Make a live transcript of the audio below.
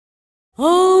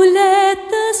Oh, let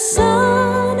the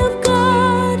Son of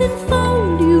God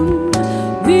enfold you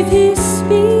with His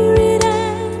Spirit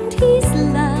and His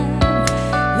love.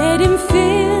 Let Him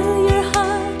fill your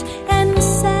heart and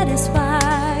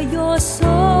satisfy your soul.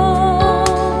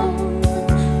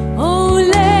 Oh,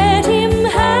 let Him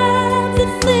have the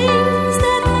things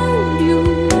that hold you,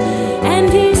 and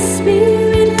His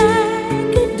Spirit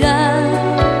like a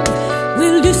dove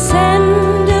will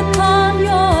descend upon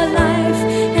your life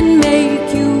and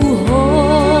make you whole.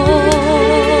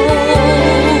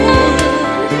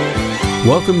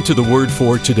 Welcome to the Word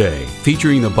for Today,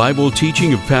 featuring the Bible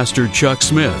teaching of Pastor Chuck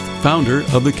Smith, founder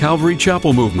of the Calvary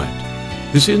Chapel Movement.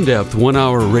 This in-depth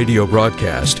one-hour radio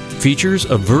broadcast features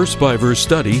a verse-by-verse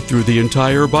study through the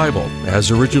entire Bible,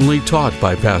 as originally taught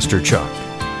by Pastor Chuck.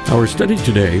 Our study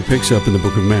today picks up in the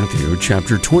book of Matthew,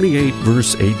 chapter 28,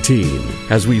 verse 18,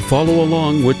 as we follow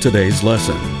along with today's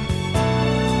lesson.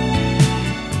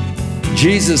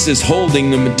 Jesus is holding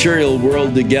the material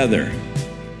world together.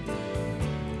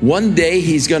 One day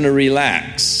He's going to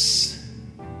relax.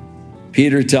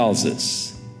 Peter tells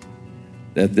us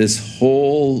that this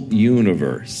whole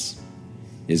universe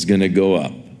is going to go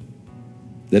up,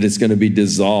 that it's going to be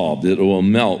dissolved, it will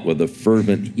melt with a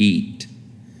fervent heat.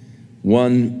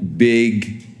 One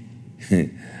big,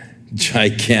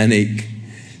 gigantic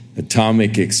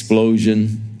atomic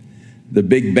explosion. The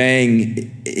Big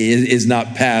Bang is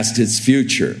not past, it's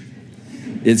future.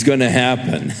 It's going to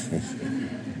happen.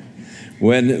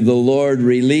 When the Lord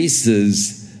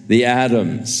releases the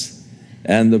atoms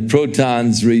and the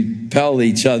protons repel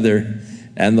each other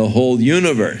and the whole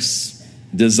universe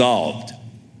dissolved,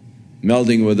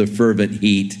 melting with a fervent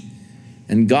heat,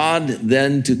 and God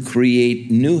then to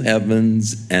create new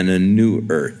heavens and a new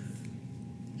earth.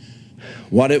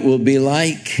 What it will be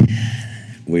like,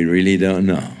 we really don't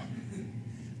know.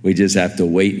 We just have to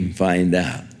wait and find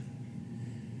out.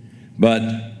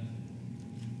 But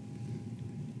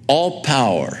all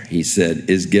power, He said,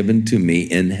 is given to me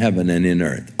in heaven and in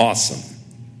earth. Awesome.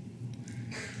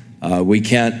 We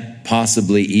can't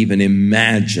possibly even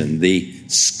imagine the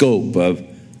scope of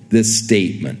this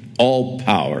statement. All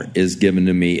power is given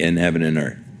to me in heaven and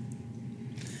earth.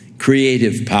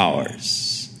 Creative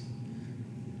powers.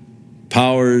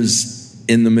 Powers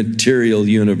in the material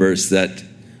universe that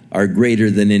are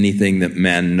greater than anything that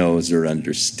man knows or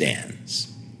understands.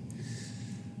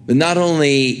 But not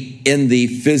only in the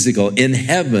physical, in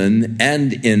heaven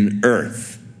and in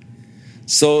earth.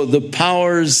 So the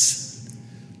powers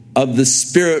of the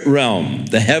spirit realm,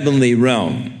 the heavenly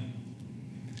realm,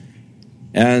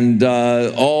 and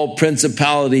all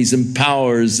principalities and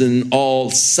powers and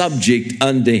all subject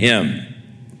unto Him.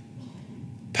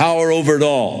 Power over it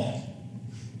all.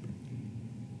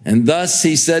 And thus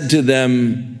He said to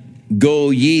them, "Go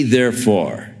ye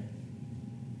therefore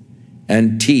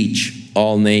and teach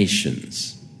all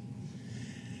nations."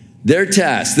 Their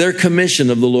task, their commission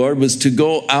of the Lord was to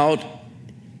go out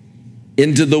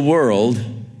into the world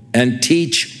and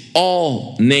teach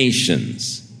all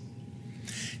nations,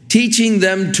 teaching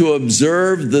them to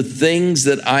observe the things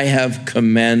that I have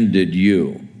commanded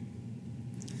you.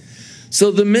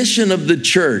 So the mission of the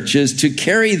church is to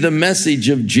carry the message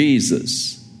of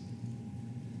Jesus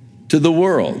to the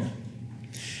world,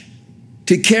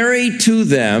 to carry to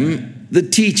them the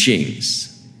teachings,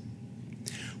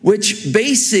 which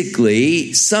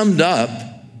basically summed up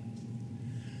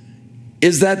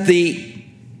is that the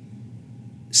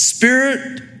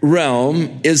spirit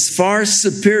realm is far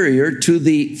superior to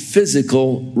the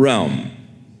physical realm.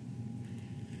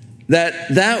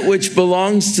 That which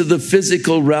belongs to the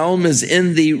physical realm is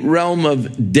in the realm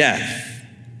of death.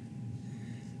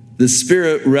 The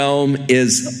spirit realm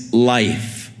is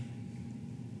life.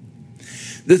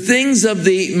 The things of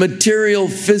the material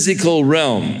physical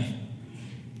realm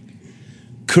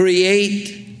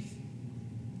create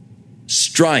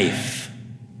strife,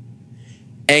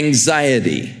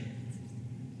 anxiety,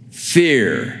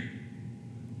 fear,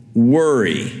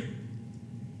 worry,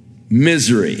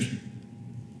 misery,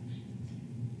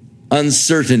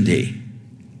 uncertainty.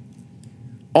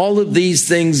 All of these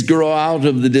things grow out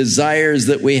of the desires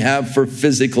that we have for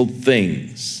physical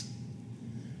things,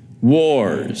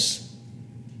 wars,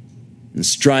 and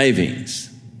strivings.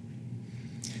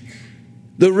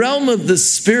 The realm of the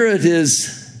Spirit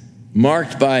is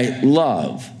marked by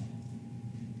love.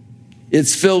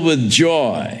 It's filled with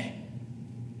joy.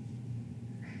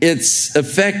 Its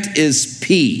effect is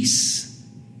peace.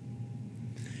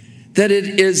 That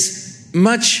it is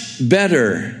much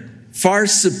better, far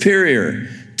superior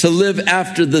to live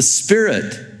after the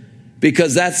Spirit,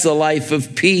 because that's the life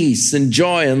of peace and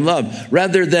joy and love,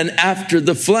 rather than after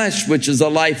the flesh, which is a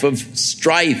life of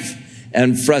strife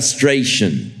and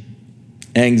frustration,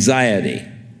 anxiety.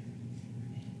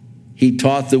 He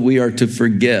taught that we are to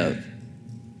forgive.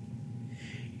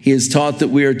 He has taught that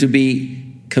we are to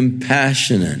be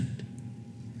compassionate,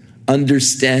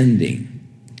 understanding,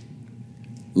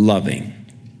 loving.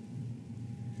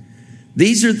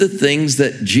 These are the things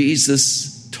that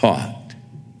Jesus taught.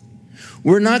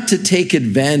 We're not to take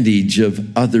advantage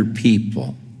of other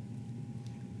people.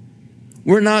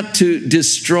 We're not to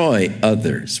destroy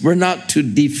others. We're not to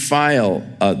defile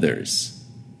others.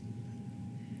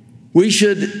 We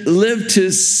should live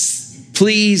to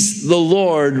please the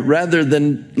Lord rather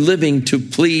than living to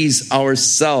please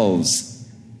ourselves.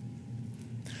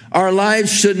 Our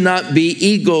lives should not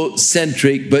be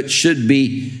egocentric, but should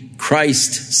be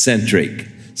Christ-centric,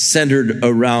 centered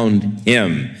around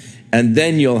Him. And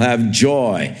then you'll have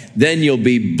joy. Then you'll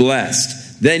be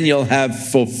blessed. Then you'll have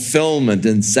fulfillment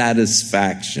and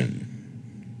satisfaction.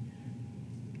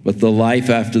 But the life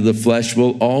after the flesh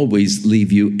will always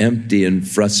leave you empty and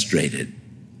frustrated.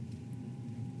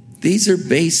 These are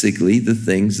basically the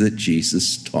things that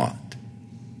Jesus taught.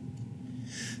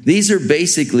 These are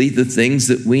basically the things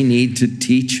that we need to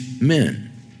teach men.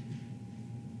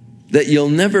 That you'll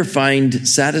never find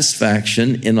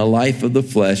satisfaction in a life of the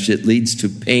flesh. It leads to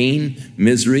pain,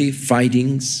 misery,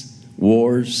 fightings,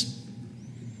 wars.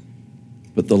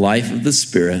 But the life of the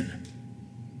Spirit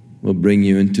will bring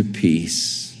you into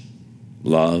peace,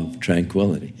 love,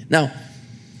 tranquility. Now,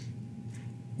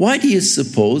 why do you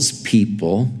suppose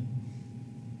people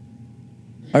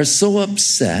are so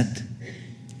upset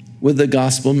with the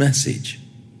gospel message?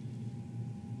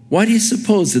 Why do you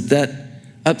suppose that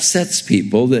upsets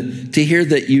people, that to hear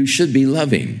that you should be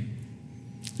loving,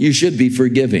 you should be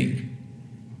forgiving,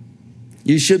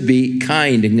 you should be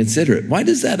kind and considerate? Why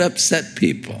does that upset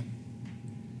people?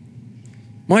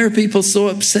 Why are people so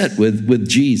upset with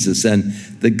Jesus and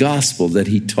the gospel that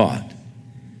He taught?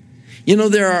 You know,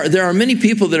 there are many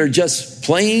people that are just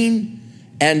plain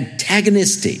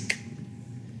antagonistic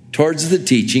towards the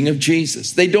teaching of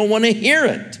Jesus. They don't want to hear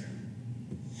it.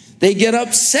 They get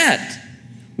upset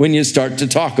when you start to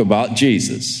talk about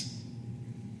Jesus.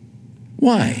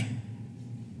 Why?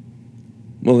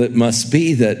 Well, it must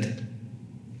be that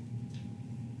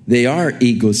they are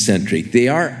egocentric. They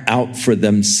are out for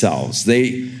themselves.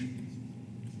 They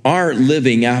are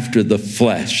living after the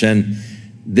flesh, and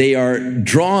they are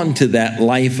drawn to that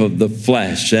life of the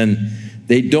flesh, and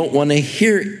they don't want to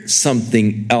hear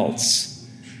something else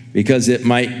because it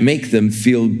might make them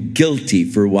feel guilty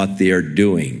for what they are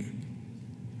doing.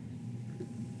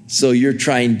 So you're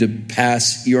trying to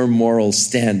pass your moral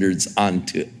standards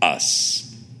onto us.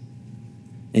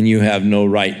 And you have no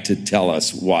right to tell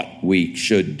us what we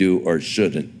should do or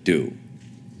shouldn't do.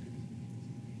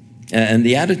 And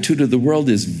the attitude of the world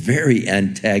is very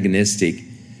antagonistic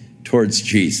towards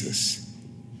Jesus.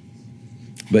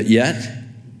 But yet,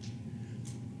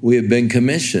 we have been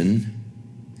commissioned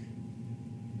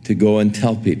to go and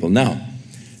tell people. Now,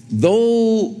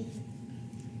 though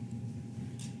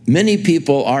many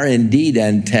people are indeed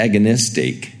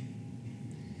antagonistic,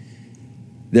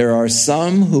 there are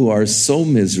some who are so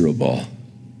miserable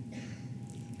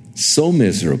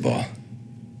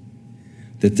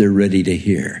that they're ready to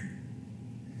hear.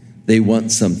 They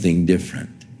want something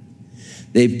different.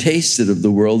 They've tasted of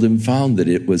the world and found that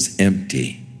it was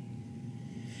empty.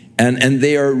 And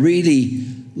they are really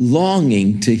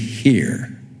longing to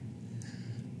hear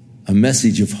a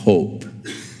message of hope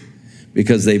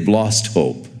because they've lost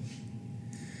hope.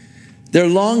 They're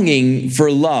longing for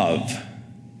love.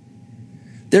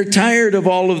 They're tired of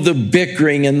all of the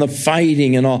bickering and the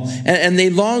fighting and all, and they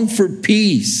long for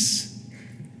peace.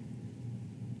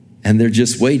 And they're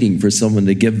just waiting for someone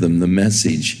to give them the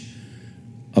message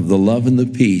of the love and the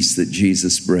peace that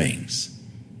Jesus brings.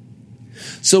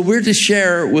 So we're to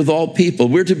share with all people.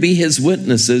 We're to be His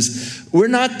witnesses. We're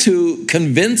not to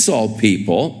convince all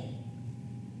people.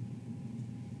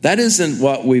 That isn't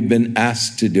what we've been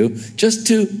asked to do, just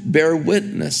to bear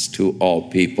witness to all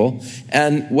people.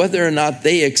 And whether or not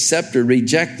they accept or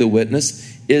reject the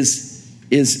witness is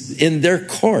in their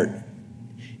court.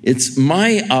 It's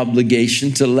my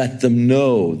obligation to let them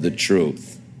know the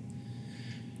truth.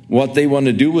 What they want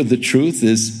to do with the truth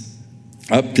is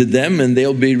up to them, and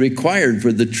they'll be required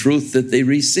for the truth that they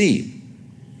receive.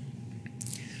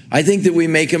 I think that we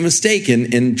make a mistake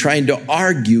in trying to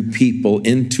argue people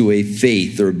into a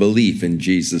faith or belief in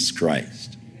Jesus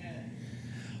Christ.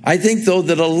 I think, though,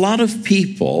 that a lot of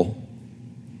people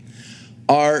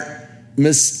are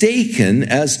mistaken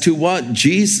as to what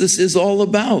Jesus is all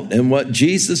about and what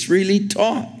Jesus really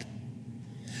taught.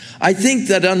 I think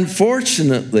that,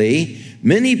 unfortunately,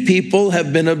 Many people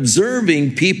have been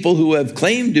observing people who have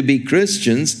claimed to be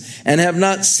Christians and have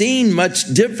not seen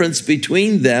much difference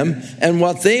between them and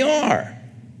what they are.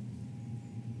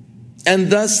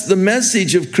 And thus the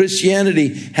message of Christianity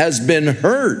has been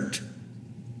hurt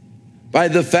by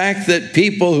the fact that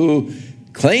people who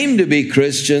claim to be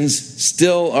Christians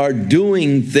still are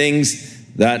doing things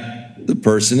that the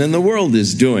person in the world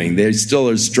is doing. They still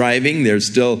are striving. They're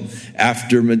still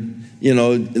after,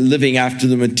 living after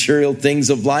the material things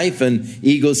of life and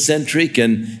egocentric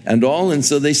and all. And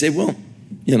so they say, well,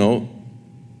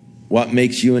 what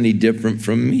makes you any different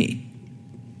from me?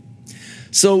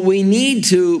 So we need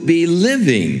to be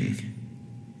living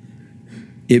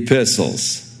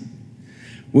epistles.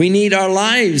 We need our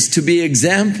lives to be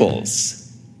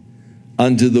examples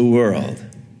unto the world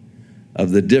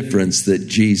of the difference that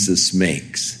Jesus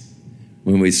makes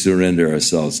when we surrender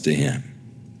ourselves to him.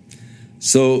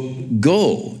 So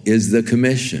go is the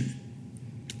commission,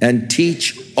 and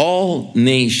teach all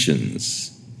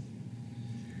nations,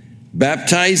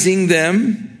 baptizing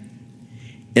them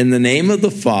in the name of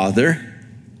the Father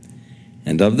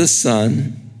and of the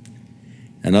Son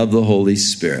and of the Holy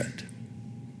Spirit.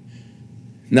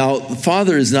 Now, the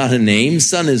Father is not a name,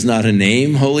 Son is not a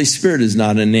name, Holy Spirit is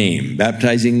not a name.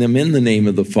 Baptizing them in the name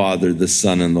of the Father, the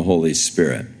Son, and the Holy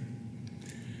Spirit.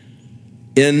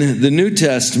 In the New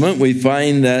Testament, we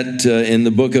find that in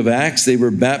the book of Acts, they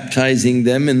were baptizing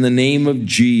them in the name of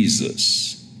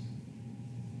Jesus,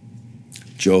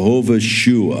 Jehovah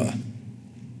Shua.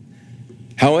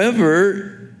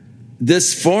 However,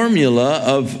 this formula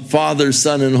of Father,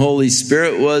 Son, and Holy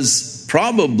Spirit was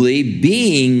probably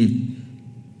being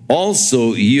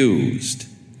also used.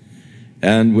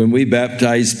 And when we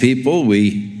baptize people,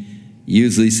 we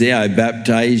usually say, I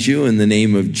baptize you in the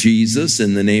name of Jesus,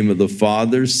 in the name of the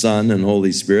Father, Son, and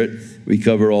Holy Spirit. We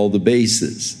cover all the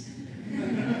bases.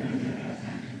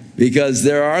 Because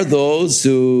there are those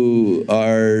who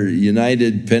are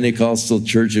United Pentecostal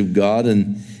Church of God,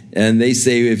 and they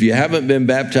say, if you haven't been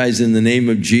baptized in the name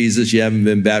of Jesus, you haven't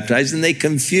been baptized. And they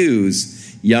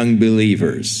confuse young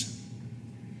believers.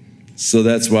 So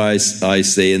that's why I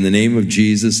say, in the name of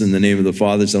Jesus, in the name of the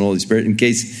Father, Son, and Holy Spirit, in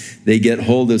case they get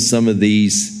hold of some of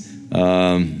these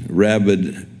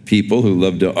rabid people who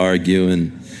love to argue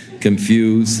and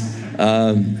confuse.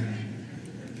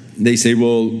 They say,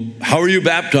 well, how are you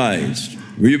baptized?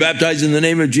 Were you baptized in the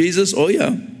name of Jesus? Oh,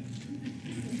 yeah.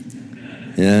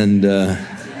 And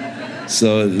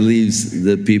so it leaves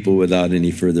the people without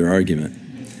any further argument.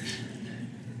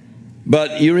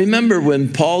 But you remember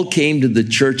when Paul came to the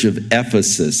church of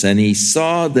Ephesus and he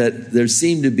saw that there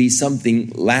seemed to be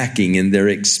something lacking in their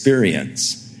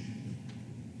experience.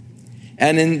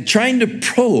 And in trying to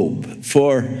probe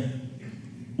for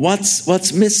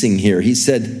what's missing here, he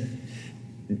said,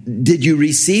 did you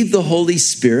receive the Holy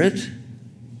Spirit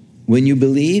when you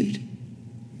believed?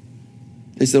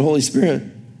 They said, Holy Spirit?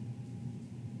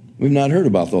 We've not heard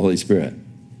about the Holy Spirit.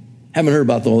 Haven't heard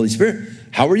about the Holy Spirit.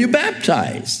 How were you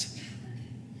baptized?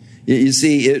 You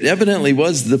see, it evidently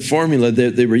was the formula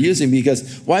that they were using,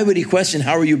 because why would he question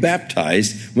how were you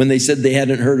baptized when they said they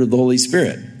hadn't heard of the Holy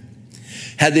Spirit?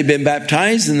 Had they been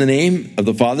baptized in the name of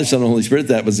the Father, Son, and Holy Spirit,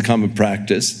 that was the common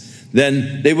practice,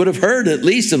 then they would have heard at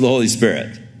least of the Holy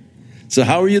Spirit. So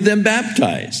how were you then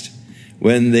baptized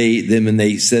when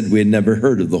they said we had never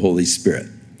heard of the Holy Spirit?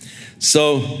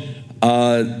 So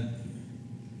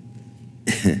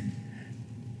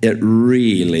it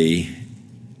really,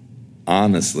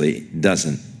 honestly,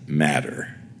 doesn't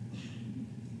matter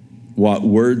what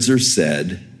words are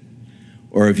said,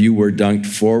 or if you were dunked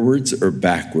forwards or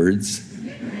backwards,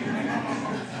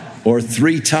 or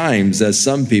 3 times, as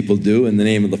some people do, in the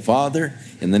name of the Father,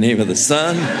 in the name of the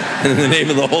Son, and in the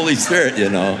name of the Holy Spirit,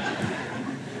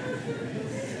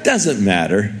 Doesn't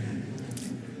matter.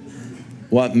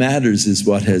 What matters is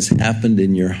what has happened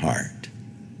in your heart.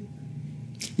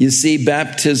 You see,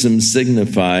 baptism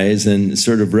signifies and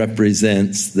sort of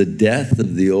represents the death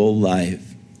of the old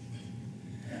life,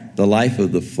 the life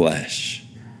of the flesh,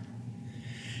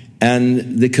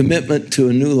 and the commitment to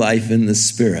a new life in the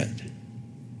Spirit.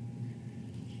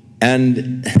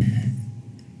 And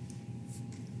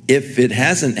if it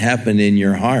hasn't happened in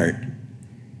your heart,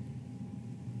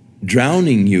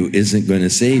 drowning you isn't going to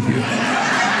save you.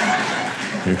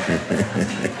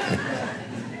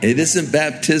 It isn't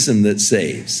baptism that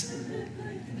saves,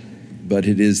 but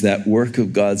it is that work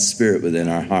of God's Spirit within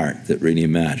our heart that really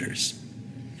matters.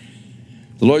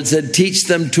 The Lord said, teach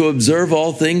them to observe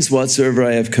all things whatsoever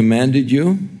I have commanded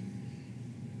you,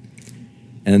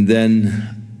 and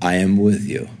then I am with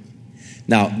you.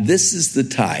 Now, this is the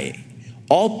tie.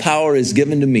 All power is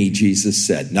given to me, Jesus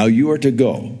said. Now you are to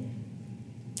go.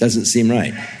 Doesn't seem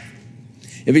right.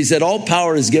 If he said, all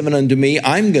power is given unto me,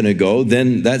 I'm going to go,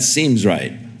 then that seems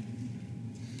right.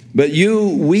 But you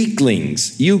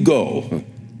weaklings, you go.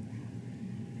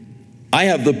 I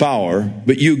have the power,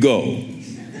 but you go.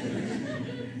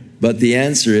 But the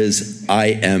answer is, I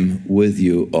am with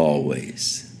you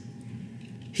always.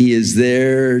 He is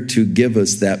there to give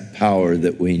us that power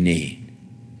that we need.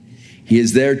 He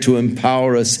is there to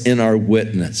empower us in our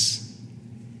witness.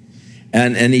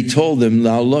 And he told them,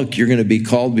 now look, you're going to be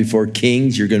called before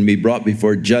kings. You're going to be brought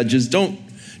before judges. Don't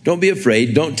be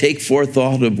afraid. Don't take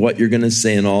forethought of what you're going to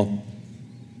say and all.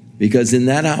 Because in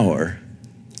that hour,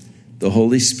 the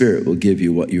Holy Spirit will give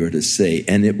you what you are to say.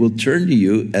 And it will turn to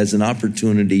you as an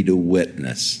opportunity to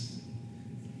witness.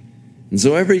 And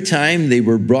so every time they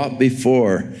were brought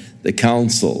before the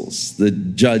councils, the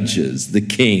judges, the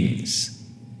kings,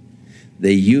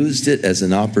 they used it as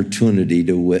an opportunity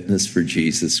to witness for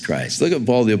Jesus Christ. Look at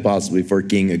Paul the Apostle before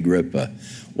King Agrippa.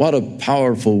 What a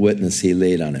powerful witness he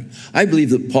laid on him. I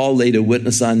believe that Paul laid a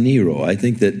witness on Nero. I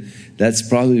think that's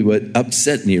probably what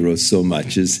upset Nero so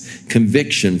much, is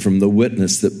conviction from the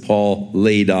witness that Paul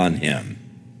laid on him.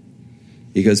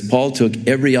 Because Paul took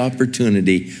every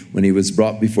opportunity when he was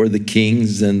brought before the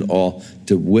kings and all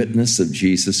to witness of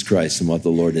Jesus Christ and what the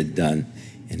Lord had done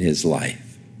in his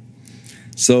life.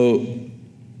 So,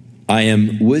 I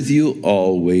am with you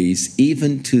always,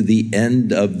 even to the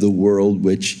end of the world,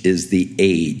 which is the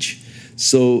age.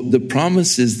 So the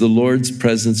promise is the Lord's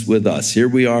presence with us. Here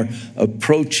we are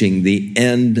approaching the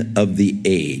end of the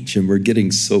age, and we're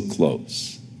getting so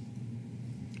close.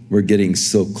 We're getting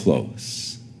so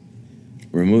close.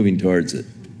 We're moving towards it.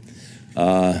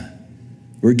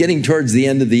 We're getting towards the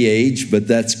end of the age, but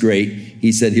that's great.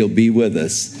 He said he'll be with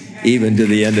us even to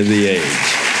the end of the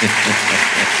age.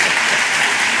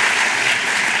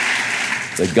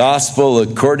 The Gospel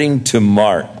according to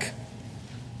Mark.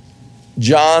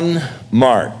 John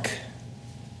Mark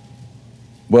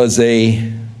was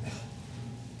a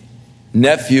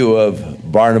nephew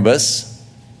of Barnabas.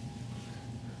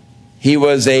 He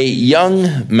was a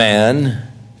young man,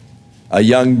 a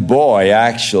young boy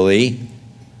actually,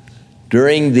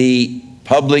 during the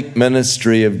public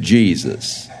ministry of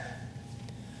Jesus.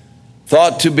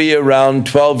 Thought to be around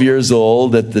 12 years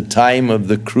old at the time of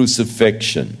the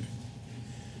crucifixion.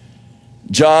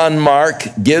 John Mark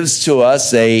gives to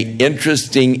us an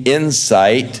interesting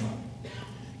insight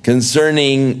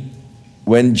concerning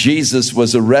when Jesus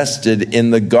was arrested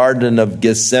in the Garden of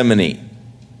Gethsemane.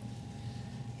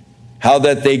 How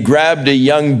that they grabbed a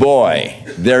young boy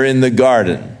there in the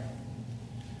garden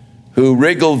who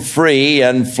wriggled free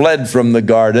and fled from the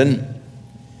garden.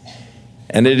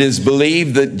 And it is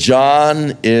believed that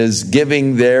John is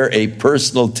giving there a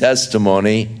personal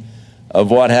testimony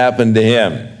of what happened to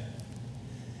him.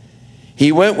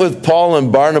 He went with Paul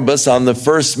and Barnabas on the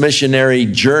first missionary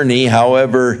journey.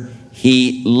 However,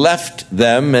 he left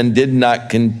them and did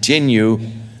not continue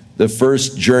the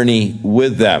first journey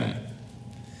with them.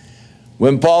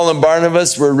 When Paul and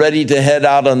Barnabas were ready to head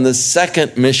out on the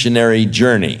second missionary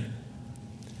journey,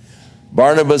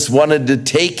 Barnabas wanted to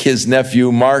take his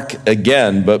nephew Mark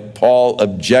again, but Paul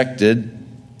objected.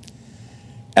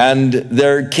 And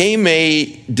there came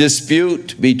a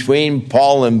dispute between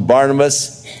Paul and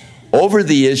Barnabas over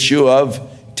the issue of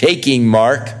taking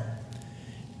Mark.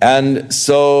 And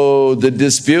so the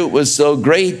dispute was so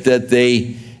great that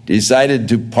they decided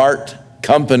to part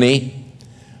company.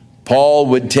 Paul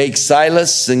would take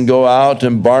Silas and go out,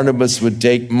 and Barnabas would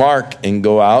take Mark and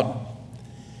go out.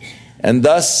 And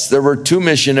thus there were two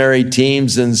missionary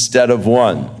teams instead of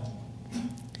one.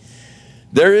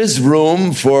 There is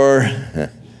room for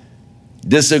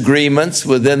disagreements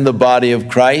within the body of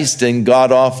Christ, and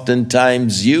God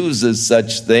oftentimes uses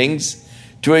such things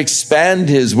to expand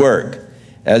his work,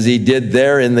 as he did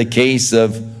there in the case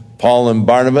of Paul and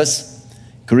Barnabas,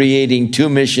 creating two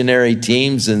missionary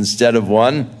teams instead of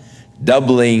one,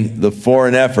 doubling the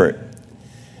foreign effort.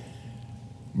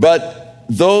 But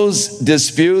those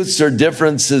disputes or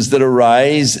differences that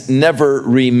arise never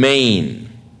remain.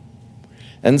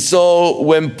 And so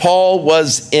when Paul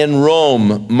was in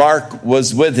Rome, Mark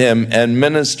was with him and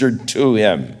ministered to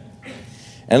him.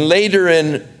 And later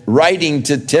in writing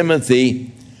to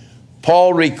Timothy,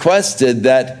 Paul requested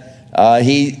that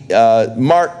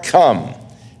Mark come,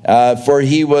 for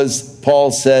he was, Paul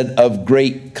said, of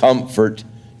great comfort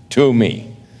to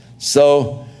me.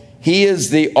 So he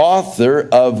is the author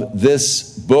of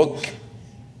this book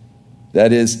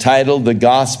that is titled The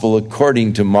Gospel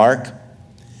According to Mark.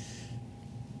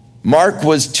 Mark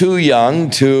was too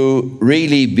young to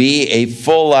really be a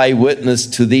full eyewitness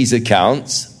to these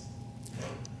accounts.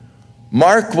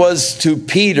 Mark was to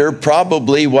Peter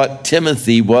probably what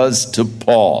Timothy was to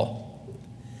Paul.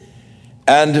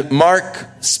 And Mark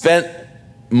spent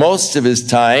most of his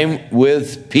time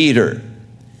with Peter,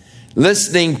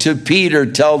 listening to Peter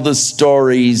tell the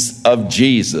stories of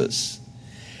Jesus.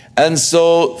 And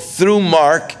so through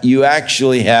Mark, you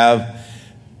actually have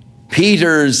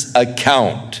Peter's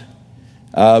account,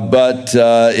 but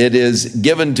it is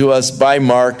given to us by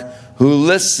Mark, who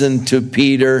listened to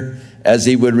Peter as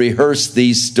he would rehearse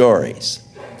these stories.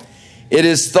 It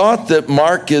is thought that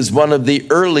Mark is one of the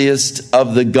earliest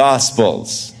of the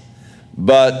Gospels,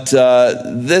 but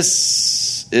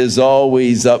this is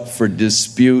always up for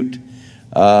dispute.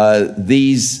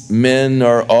 These men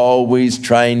are always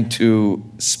trying to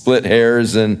split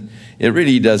hairs, and it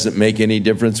really doesn't make any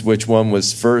difference which one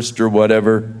was first or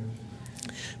whatever.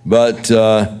 But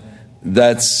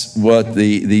that's what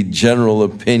the general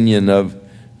opinion of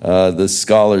the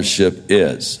scholarship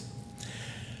is.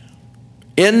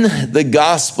 In the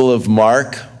Gospel of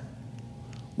Mark,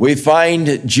 we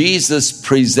find Jesus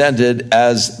presented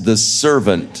as the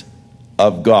servant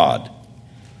of God.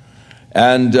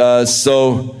 And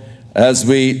so as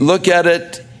we look at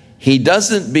it, he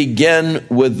doesn't begin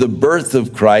with the birth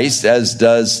of Christ, as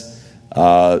does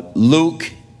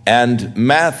Luke and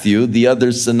Matthew, the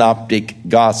other synoptic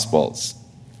Gospels.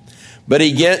 But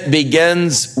he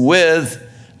begins with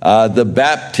the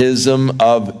baptism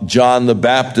of John the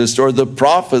Baptist, or the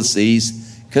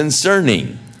prophecies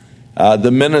concerning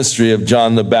the ministry of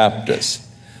John the Baptist.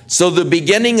 So the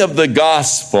beginning of the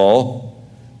gospel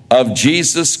of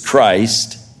Jesus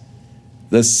Christ,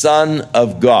 the Son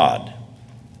of God.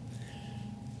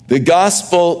 The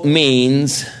gospel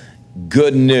means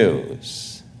good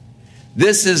news.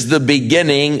 This is the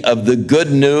beginning of the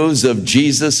good news of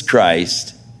Jesus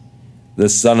Christ, the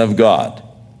Son of God.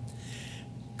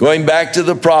 Going back to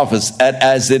the prophets,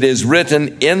 as it is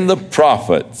written in the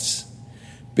prophets,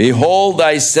 behold,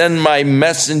 I send my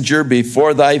messenger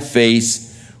before thy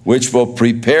face, which will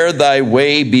prepare thy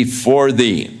way before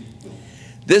thee.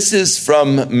 This is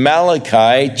from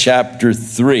Malachi chapter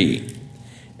 3.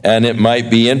 And it might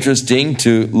be interesting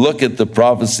to look at the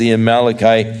prophecy in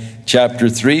Malachi chapter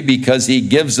 3, because he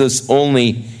gives us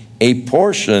only a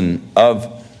portion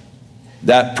of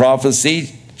that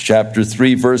prophecy. Chapter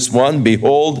 3, verse 1,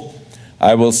 behold,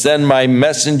 I will send my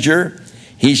messenger.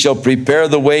 He shall prepare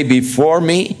the way before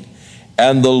me,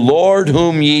 and the Lord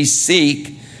whom ye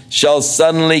seek shall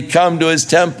suddenly come to his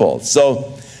temple.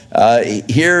 So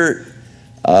here,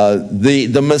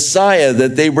 the Messiah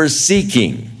that they were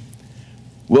seeking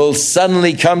will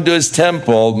suddenly come to his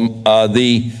temple.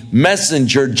 The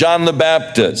messenger, John the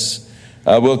Baptist,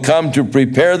 will come to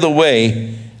prepare the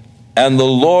way, and the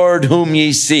Lord whom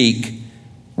ye seek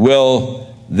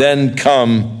will then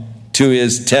come to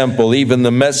his temple, even the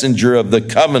messenger of the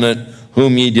covenant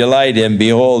whom ye delight in.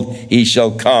 Behold, he shall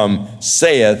come,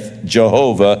 saith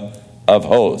Jehovah of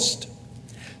hosts.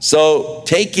 So,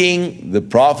 taking the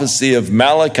prophecy of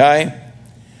Malachi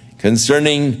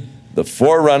concerning the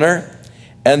forerunner,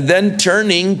 and then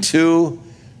turning to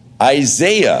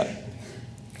Isaiah.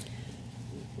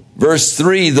 Verse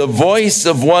 3, the voice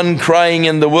of one crying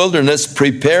in the wilderness,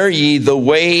 prepare ye the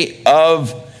way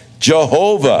of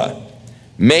Jehovah,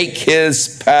 make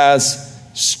his paths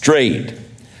straight.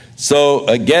 So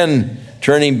again,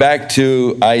 turning back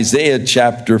to Isaiah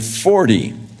chapter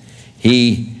 40,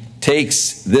 he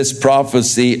takes this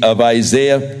prophecy of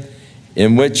Isaiah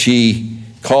in which he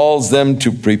calls them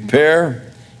to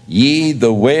prepare ye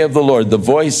the way of the Lord. The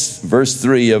voice, verse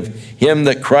 3, of him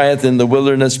that crieth in the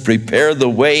wilderness, prepare the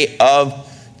way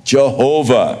of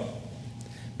Jehovah.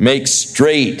 Make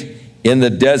straight in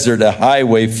the desert a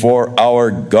highway for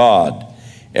our God.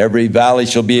 Every valley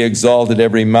shall be exalted,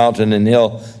 every mountain and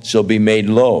hill shall be made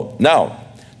low. Now,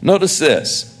 notice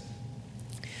this.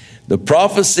 The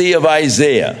prophecy of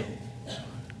Isaiah,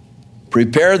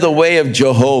 prepare the way of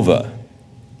Jehovah.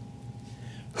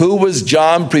 Who was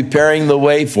John preparing the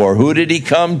way for? Who did he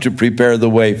come to prepare the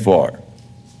way for?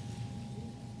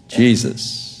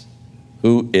 Jesus,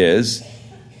 who is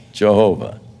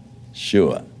Jehovah,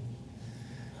 Shua.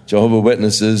 Jehovah's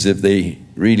Witnesses, if they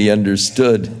really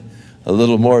understood a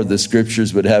little more of the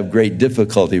scriptures, would have great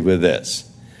difficulty with this.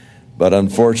 But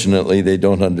unfortunately, they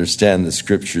don't understand the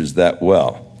scriptures that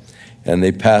well. And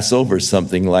they pass over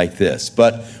something like this.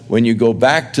 But when you go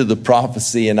back to the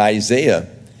prophecy in Isaiah,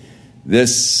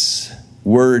 this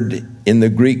word in the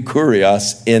Greek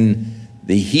kurios, in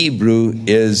the Hebrew,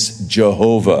 is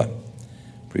Jehovah.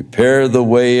 Prepare the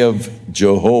way of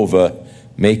Jehovah,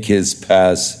 make his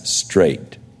paths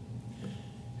straight.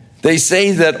 They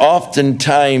say that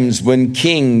oftentimes when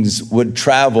kings would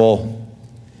travel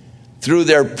through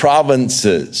their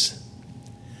provinces,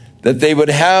 that they would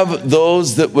have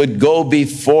those that would go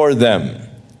before them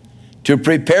to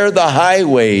prepare the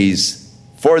highways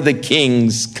for the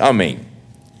king's coming,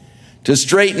 to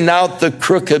straighten out the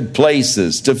crooked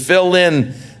places, to fill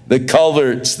in the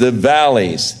culverts, the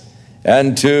valleys,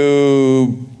 and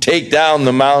to take down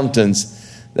the mountains.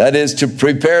 That is, to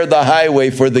prepare the highway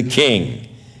for the king.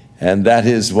 And that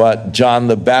is what John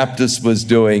the Baptist was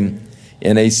doing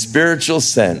in a spiritual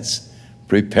sense,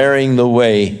 preparing the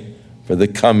way for the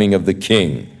coming of the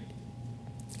king.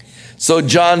 So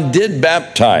John did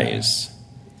baptize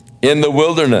in the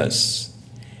wilderness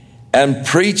and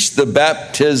preached the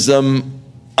baptism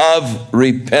of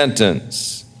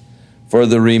repentance for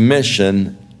the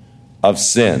remission of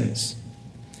sins.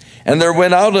 And there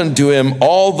went out unto him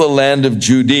all the land of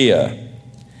Judea,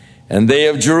 and they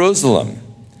of Jerusalem,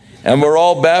 and were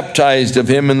all baptized of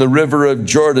him in the river of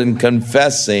Jordan,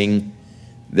 confessing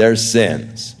their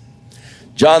sins.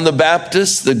 John the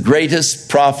Baptist, the greatest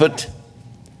prophet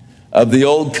of the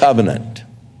Old Covenant.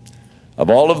 Of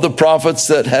all of the prophets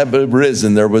that have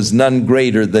arisen, there was none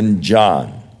greater than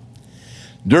John.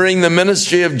 During the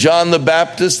ministry of John the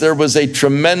Baptist, there was a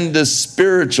tremendous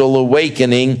spiritual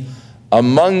awakening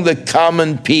among the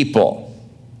common people.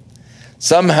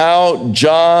 Somehow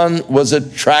John was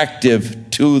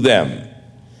attractive to them,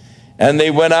 and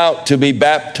they went out to be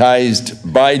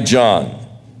baptized by John.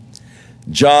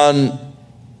 John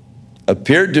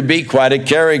appeared to be quite a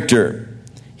character.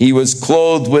 He was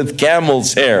clothed with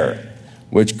camel's hair,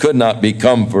 which could not be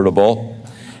comfortable,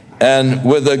 and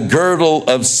with a girdle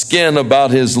of skin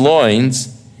about his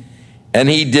loins, and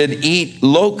he did eat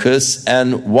locusts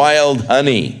and wild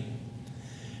honey.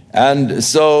 And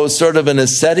so sort of an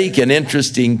ascetic and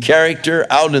interesting character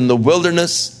out in the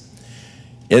wilderness,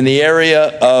 in the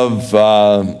area of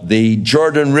the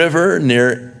Jordan River,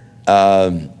 near,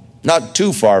 not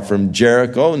too far from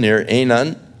Jericho, near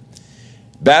Anan,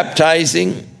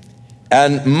 baptizing,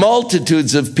 and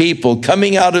multitudes of people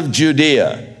coming out of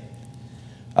Judea,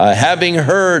 having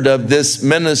heard of this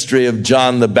ministry of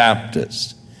John the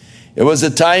Baptist. It was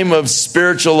a time of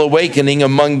spiritual awakening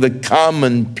among the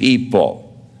common people.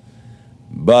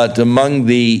 But among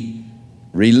the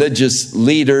religious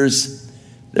leaders,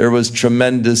 there was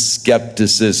tremendous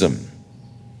skepticism.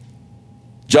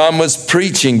 John was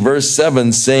preaching, verse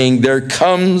 7, saying, "There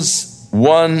comes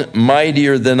one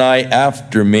mightier than I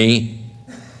after me,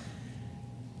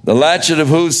 the latchet of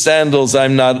whose sandals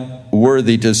I'm not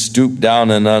worthy to stoop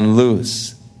down and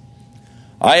unloose.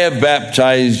 I have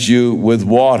baptized you with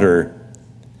water,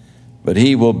 but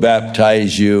he will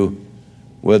baptize you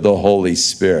with the Holy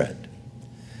Spirit."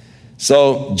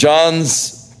 So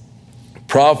John's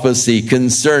prophecy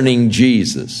concerning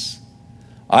Jesus,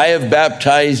 I have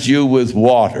baptized you with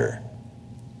water.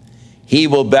 He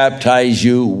will baptize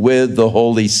you with the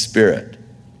Holy Spirit.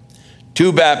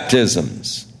 Two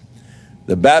baptisms.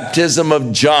 The baptism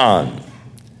of John,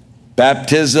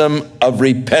 baptism of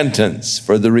repentance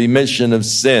for the remission of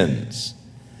sins.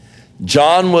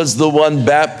 John was the one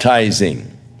baptizing.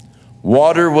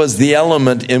 Water was the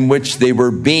element in which they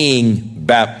were being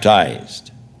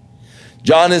baptized.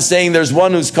 John is saying, there's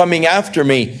one who's coming after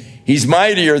me. He's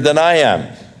mightier than I am.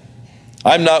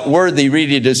 I'm not worthy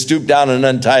really to stoop down and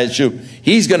untie his shoe.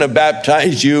 He's going to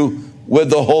baptize you with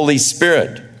the Holy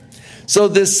Spirit. So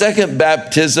this second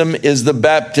baptism is the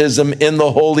baptism in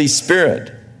the Holy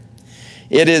Spirit.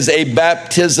 It is a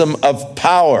baptism of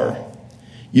power.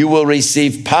 You will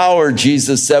receive power,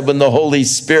 Jesus said, when the Holy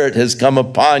Spirit has come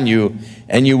upon you,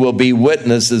 and you will be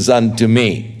witnesses unto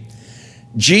me.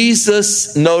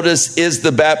 Jesus, notice, is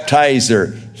the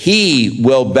baptizer. He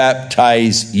will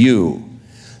baptize you.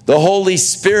 The Holy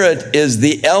Spirit is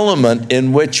the element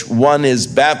in which one is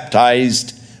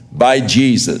baptized by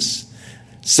Jesus.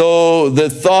 So the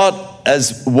thought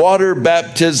as water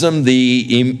baptism,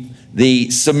 the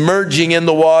submerging in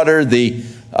the water, the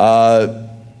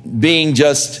being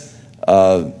just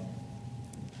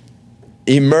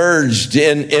immersed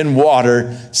in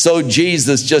water, so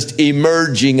Jesus just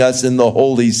immerging us in the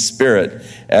Holy Spirit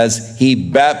as he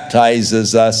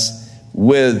baptizes us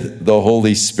with the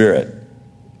Holy Spirit.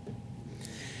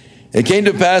 It came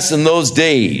to pass in those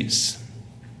days,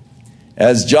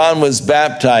 as John was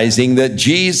baptizing, that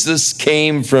Jesus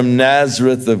came from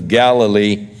Nazareth of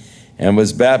Galilee and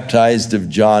was baptized of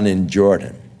John in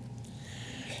Jordan.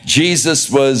 Jesus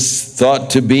was thought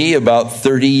to be about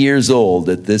 30 years old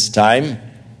at this time.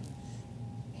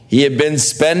 He had been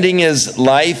spending his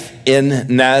life in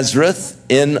Nazareth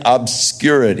in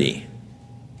obscurity.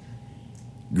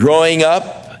 Growing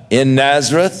up in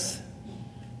Nazareth,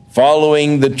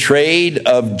 following the trade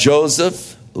of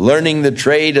Joseph, learning the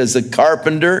trade as a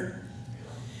carpenter,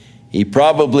 he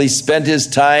probably spent his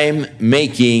time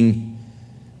making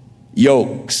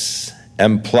yokes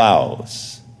and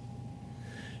plows.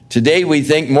 Today we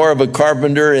think more of a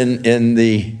carpenter in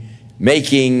the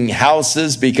making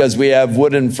houses because we have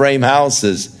wooden frame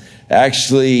houses.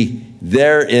 Actually,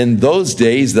 there in those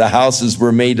days, the houses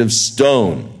were made of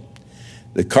stone.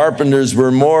 The carpenters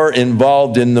were more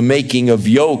involved in the making of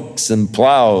yokes and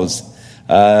plows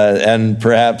and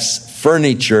perhaps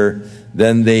furniture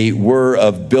than they were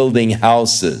of building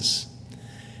houses.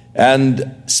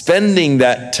 And spending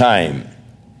that time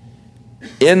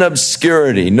in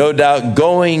obscurity, no doubt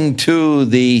going to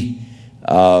the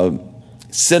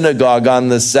synagogue on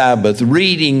the Sabbath,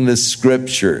 reading the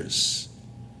scriptures.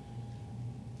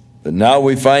 But now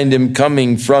we find him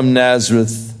coming from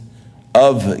Nazareth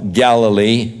of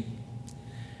Galilee.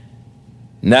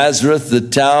 Nazareth, the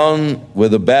town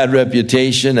with a bad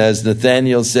reputation, as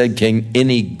Nathanael said, can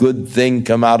any good thing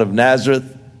come out of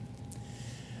Nazareth?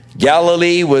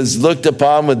 Galilee was looked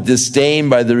upon with disdain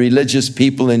by the religious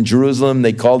people in Jerusalem.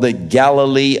 They called it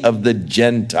Galilee of the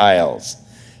Gentiles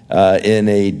in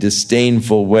a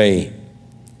disdainful way.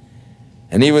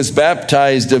 And he was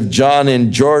baptized of John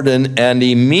in Jordan, and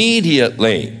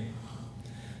immediately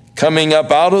coming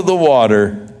up out of the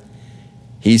water,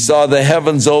 he saw the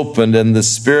heavens opened and the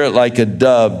Spirit like a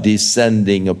dove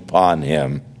descending upon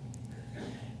him.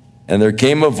 And there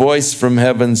came a voice from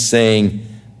heaven saying,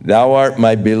 "Thou art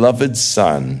my beloved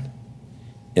Son,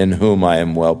 in whom I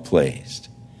am well pleased."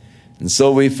 And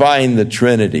so we find the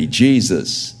Trinity,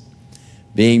 Jesus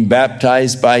being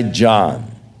baptized by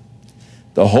John,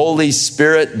 the Holy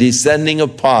Spirit descending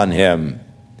upon him,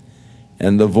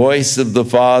 and the voice of the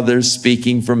Father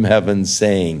speaking from heaven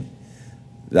saying,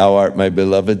 "Thou art my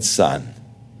beloved Son,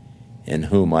 in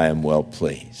whom I am well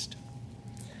pleased."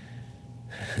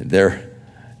 There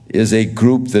is a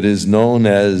group that is known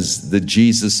as the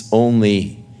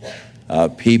Jesus-only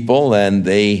people, and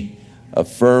they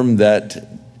affirm that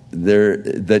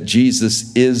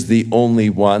Jesus is the only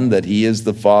one, that he is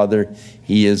the Father,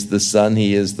 he is the Son,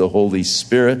 he is the Holy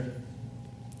Spirit.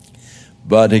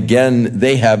 But again,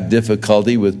 they have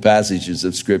difficulty with passages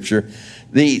of Scripture.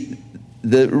 The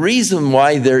reason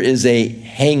why there is a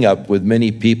hang-up with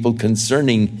many people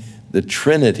concerning the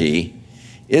Trinity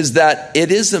is that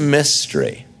it is a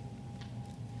mystery.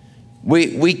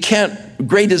 We can't,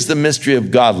 great is the mystery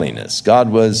of godliness. God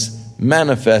was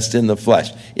manifest in the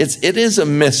flesh. It is a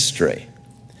mystery.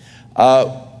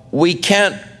 We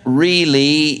can't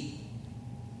really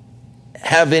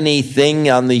have anything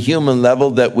on the human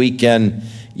level that we can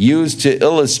use to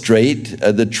illustrate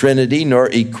the Trinity nor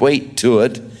equate to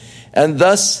it. And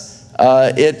thus,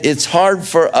 it's hard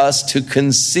for us to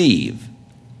conceive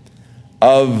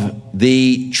of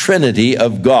the Trinity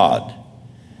of God.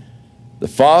 The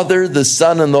Father, the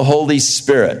Son, and the Holy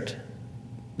Spirit,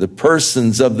 the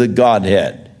persons of the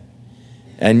Godhead,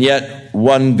 and yet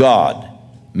one God,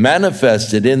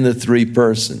 manifested in the three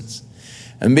persons.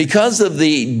 And because of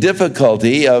the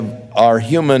difficulty of our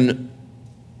human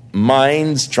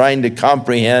minds trying to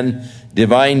comprehend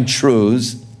divine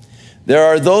truths, there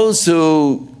are those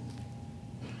who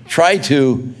try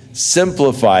to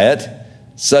simplify it,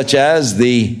 such as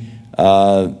the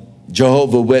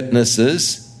Jehovah's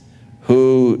Witnesses,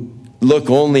 who look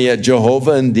only at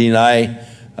Jehovah and deny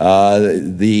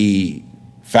the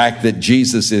fact that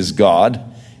Jesus is God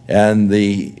and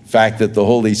the fact that the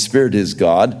Holy Spirit is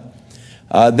God.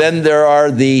 Then there are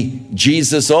the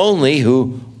Jesus only,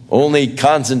 who only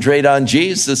concentrate on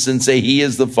Jesus and say he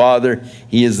is the Father,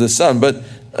 he is the Son. But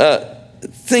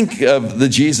think of the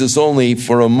Jesus only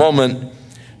for a moment.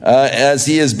 As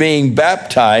he is being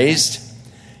baptized,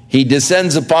 he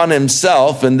descends upon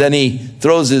himself, and then he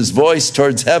throws his voice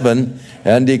towards heaven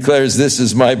and declares, "This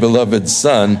is my beloved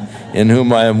Son, in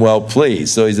whom I am well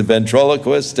pleased." So he's a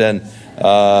ventriloquist, and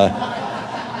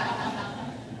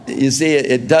you see,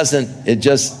 it's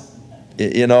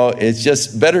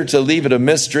just better to leave it a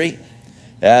mystery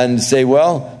and say,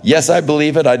 well, yes, I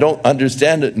believe it. I don't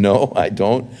understand it. No, I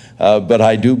don't. But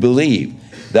I do believe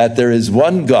that there is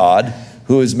one God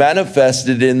who is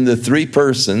manifested in the three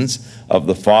persons of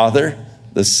the Father,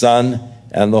 the Son,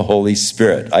 and the Holy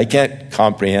Spirit. I can't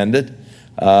comprehend it,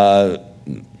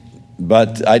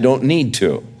 but I don't need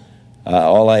to.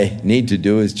 All I need to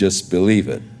do is just believe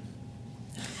it.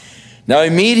 Now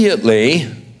immediately,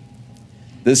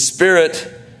 the Spirit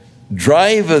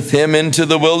driveth him into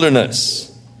the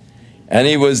wilderness. And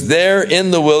he was there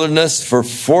in the wilderness for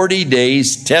 40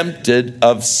 days, tempted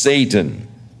of Satan.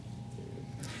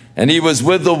 And he was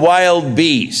with the wild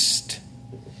beast,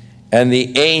 and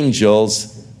the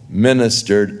angels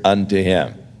ministered unto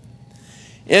him.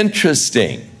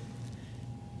 Interesting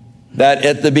that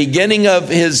at the beginning of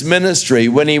his ministry,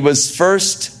 when he was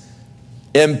first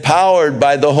empowered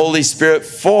by the Holy Spirit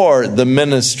for the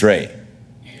ministry,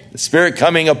 the Spirit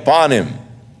coming upon him,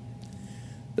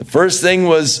 the first thing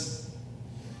was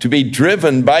to be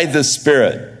driven by the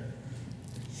Spirit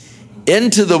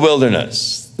into the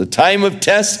wilderness, the time of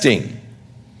testing,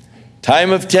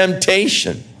 time of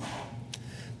temptation,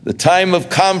 the time of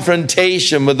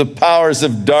confrontation with the powers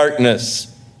of darkness.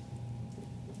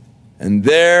 And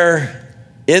there,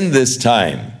 in this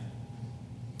time,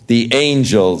 the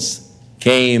angels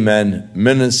came and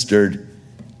ministered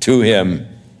to him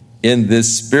in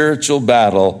this spiritual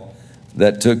battle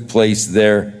that took place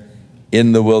there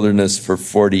in the wilderness for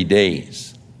 40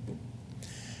 days.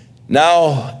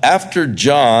 Now, after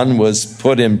John was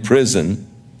put in prison,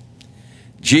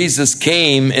 Jesus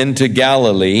came into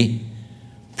Galilee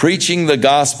preaching the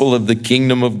gospel of the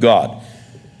kingdom of God.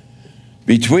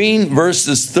 Between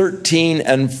verses 13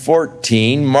 and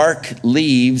 14, Mark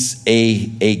leaves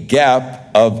a gap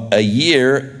of a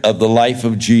year of the life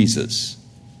of Jesus.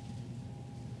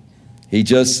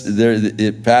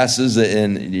 It passes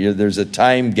and there's a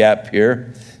time gap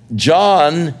here.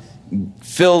 John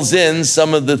fills in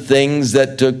some of the things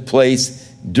that took place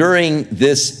during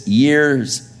this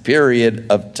year's period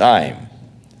of time.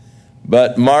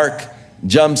 But Mark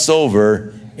jumps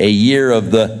over a year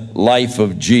of the life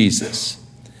of Jesus.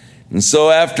 And so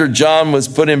after John was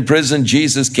put in prison,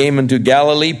 Jesus came into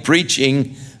Galilee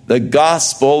preaching the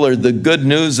gospel or the good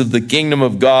news of the kingdom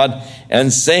of God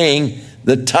and saying,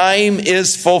 the time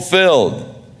is fulfilled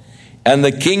and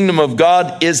the kingdom of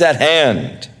God is at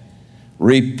hand.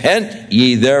 Repent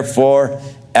ye therefore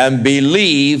and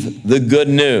believe the good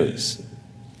news.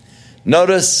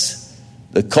 Notice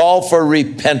the call for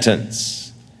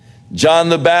repentance. John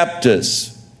the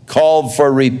Baptist called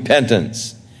for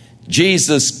repentance.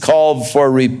 Jesus called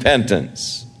for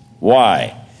repentance.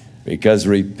 Why? Because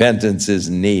repentance is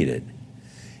needed.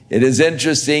 It is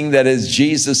interesting that as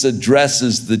Jesus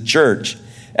addresses the church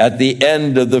at the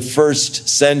end of the first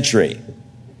century,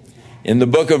 in the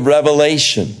book of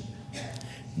Revelation,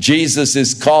 Jesus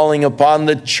is calling upon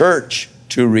the church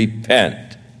to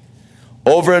repent.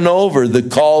 Over and over, the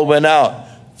call went out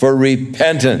for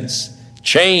repentance,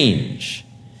 change.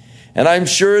 And I'm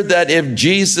sure that if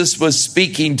Jesus was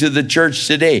speaking to the church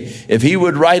today, if he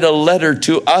would write a letter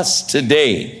to us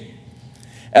today,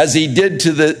 as he did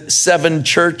to the 7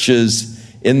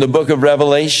 churches in the book of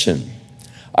Revelation,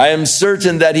 I am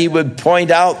certain that he would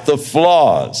point out the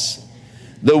flaws,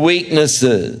 the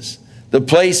weaknesses, the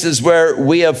places where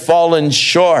we have fallen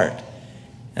short.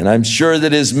 And I'm sure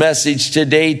that his message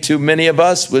today to many of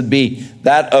us would be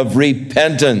that of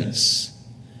repentance,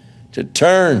 to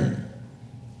turn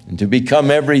and to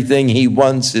become everything he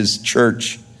wants his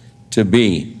church to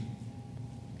be.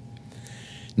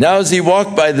 Now, as he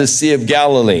walked by the Sea of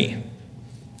Galilee,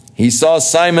 he saw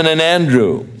Simon and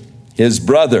Andrew, his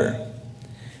brother,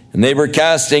 and they were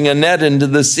casting a net into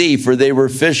the sea, for they were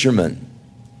fishermen.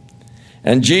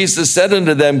 And Jesus said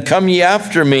unto them, Come ye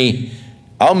after me,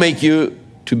 I'll make you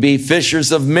to be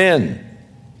fishers of men.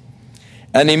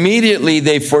 And immediately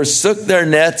they forsook their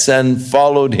nets and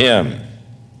followed him.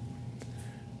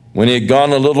 When he had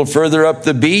gone a little further up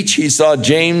the beach, he saw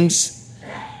James,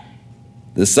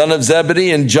 the son of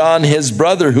Zebedee, and John his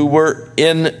brother, who were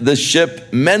in the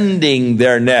ship mending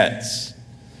their nets.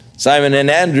 Simon and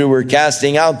Andrew were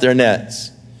casting out their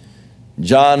nets.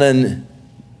 John and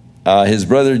his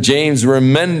brother James were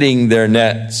mending their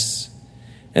nets.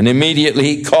 And immediately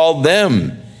he called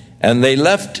them, and they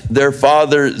left their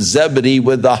father Zebedee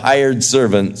with the hired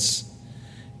servants,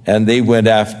 and they went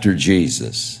after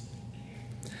Jesus.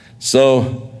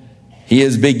 So he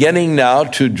is beginning now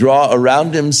to draw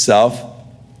around himself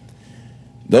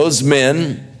those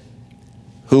men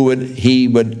who he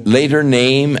would later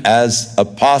name as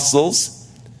apostles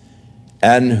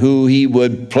and who he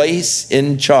would place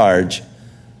in charge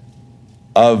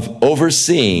of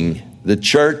overseeing the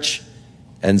church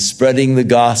and spreading the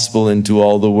gospel into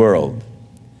all the world.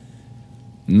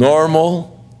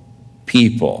 Normal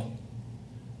people,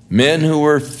 men who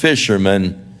were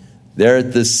fishermen there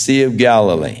at the Sea of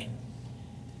Galilee.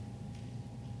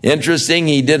 Interesting,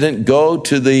 he didn't go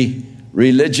to the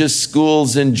religious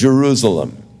schools in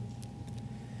Jerusalem.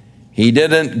 He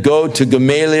didn't go to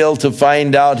Gamaliel to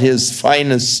find out his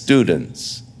finest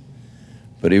students.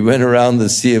 But he went around the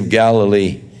Sea of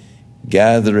Galilee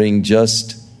gathering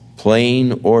just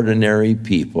plain, ordinary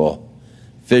people,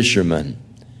 fishermen,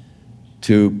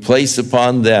 to place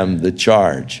upon them the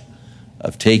charge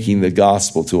of taking the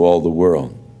gospel to all the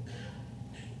world.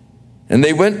 And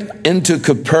they went into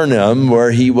Capernaum,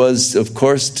 where he was, of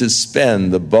course, to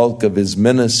spend the bulk of his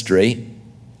ministry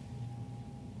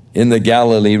in the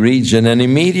Galilee region. And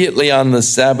immediately on the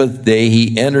Sabbath day,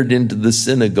 he entered into the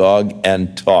synagogue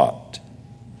and taught.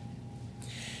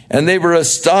 And they were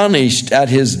astonished at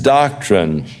his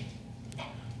doctrine,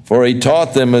 for he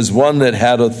taught them as one that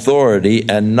had authority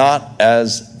and not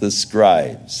as the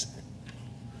scribes.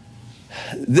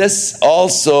 This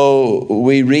also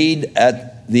we read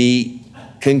at the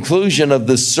conclusion of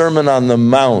the Sermon on the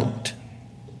Mount.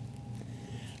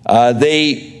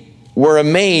 They were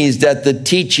amazed at the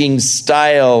teaching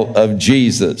style of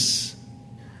Jesus,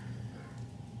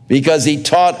 because he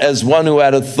taught as one who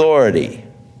had authority,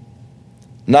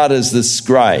 not as the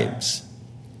scribes.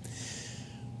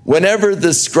 Whenever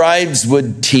the scribes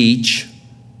would teach,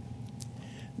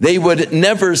 they would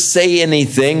never say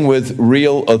anything with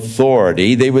real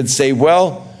authority. They would say,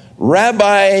 well,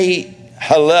 Rabbi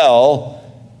Hillel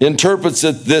interprets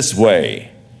it this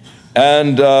way,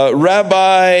 and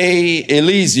Rabbi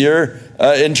Eliezer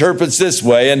interprets this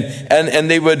way, and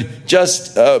they would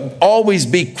just always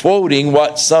be quoting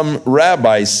what some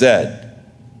rabbi said.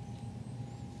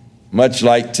 Much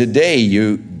like today,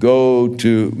 you go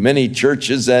to many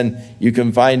churches and you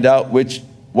can find out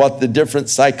what the different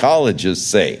psychologists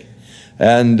say.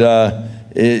 And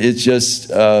it's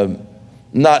just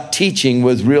not teaching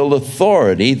with real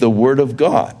authority the Word of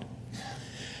God.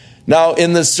 Now,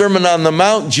 in the Sermon on the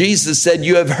Mount, Jesus said,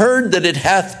 you have heard that it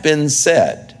hath been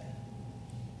said,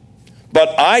 but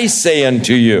I say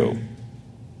unto you.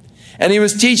 And he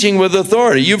was teaching with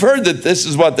authority. You've heard that this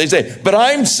is what they say, but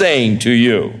I'm saying to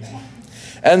you.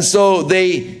 And so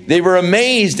they were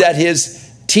amazed at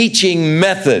his teaching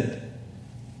method,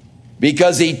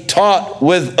 because he taught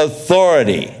with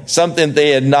authority, something they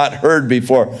had not heard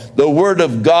before. The Word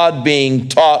of God being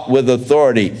taught with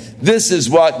authority. This is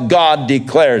what God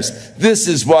declares. This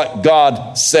is what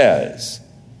God says.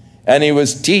 And he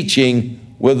was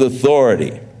teaching with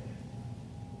authority.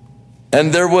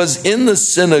 And there was in the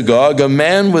synagogue a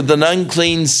man with an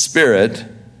unclean spirit,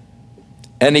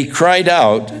 and he cried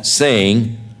out,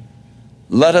 saying,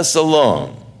 let us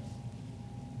alone.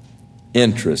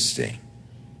 Interesting.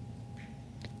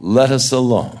 Let us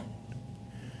alone.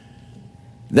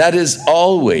 That is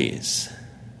always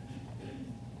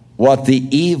what the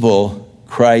evil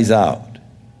cries out.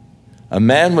 A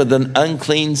man with an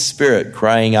unclean spirit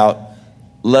crying out,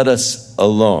 let us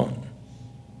alone.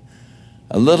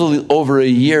 A little over a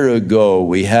year ago,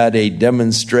 we had a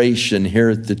demonstration here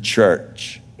at the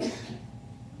church,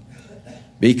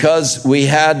 because we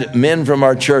had men from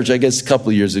our church, I guess a couple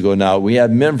of years ago now, we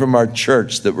had men from our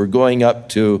church that were going up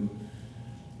to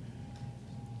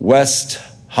West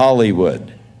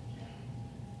Hollywood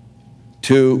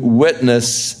to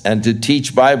witness and to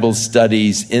teach Bible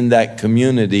studies in that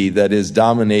community that is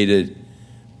dominated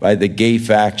by the gay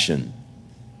faction.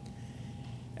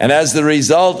 And as the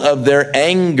result of their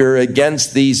anger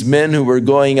against these men who were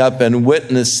going up and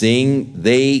witnessing,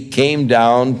 they came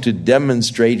down to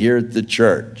demonstrate here at the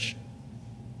church.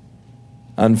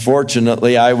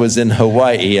 Unfortunately, I was in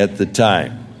Hawaii at the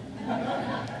time.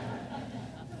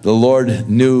 The Lord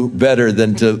knew better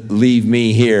than to leave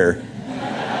me here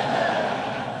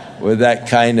with that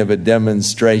kind of a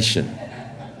demonstration.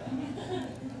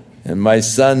 And my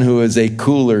son, who is a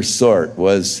cooler sort,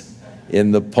 was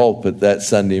in the pulpit that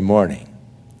Sunday morning.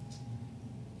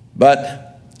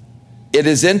 But it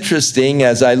is interesting,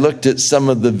 as I looked at some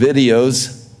of the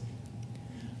videos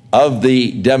of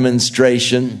the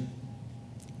demonstration,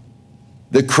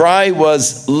 the cry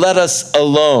was, let us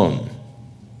alone.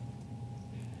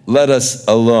 Let us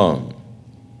alone.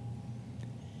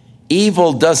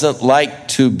 Evil doesn't like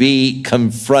to be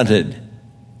confronted.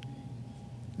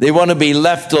 They want to be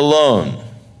left alone.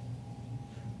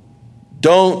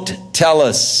 Don't tell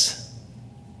us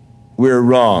we're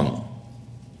wrong.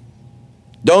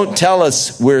 Don't tell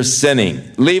us we're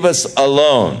sinning. Leave us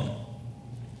alone.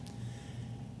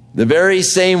 The very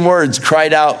same words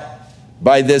cried out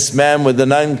by this man with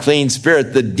an unclean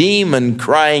spirit, the demon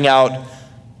crying out,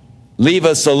 leave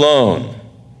us alone.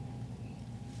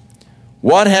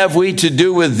 What have we to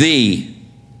do with thee,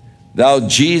 thou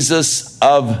Jesus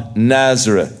of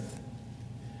Nazareth?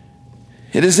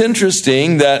 It is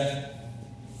interesting that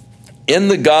in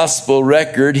the gospel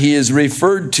record, he is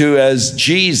referred to as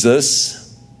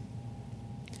Jesus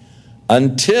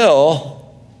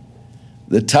until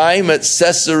the time at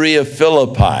Caesarea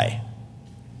Philippi,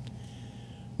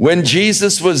 when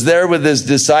Jesus was there with his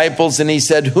disciples and he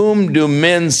said, whom do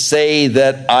men say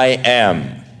that I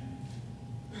am?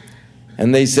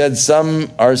 And they said,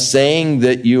 some are saying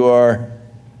that you are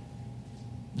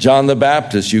John the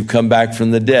Baptist, you've come back from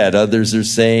the dead. Others are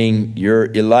saying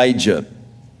you're Elijah.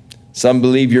 Some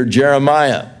believe you're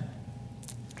Jeremiah.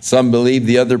 Some believe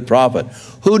the other prophet.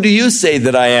 Who do you say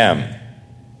that I am?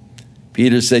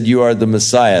 Peter said, you are the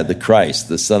Messiah, the Christ,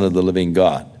 the Son of the living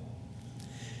God.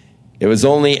 It was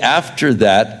only after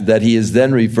that he is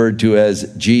then referred to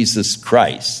as Jesus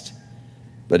Christ.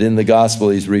 But in the gospel,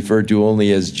 he's referred to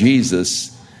only as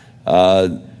Jesus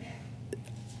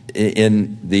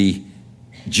in the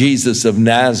Jesus of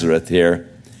Nazareth here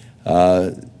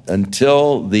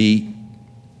until the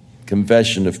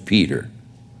confession of Peter.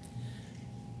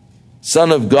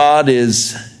 Son of God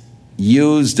is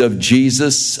used of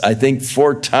Jesus, I think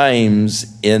 4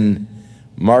 times in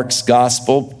Mark's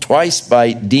gospel, twice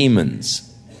by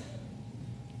demons.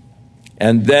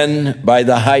 And then by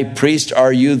the high priest,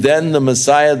 are you then the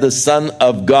Messiah, the Son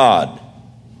of God?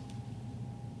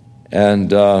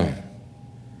 And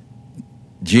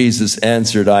Jesus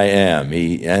answered, I am.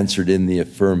 He answered in the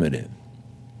affirmative.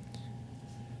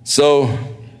 So,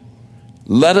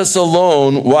 let us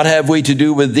alone. What have we to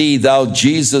do with thee, thou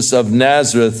Jesus of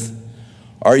Nazareth?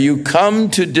 Are you come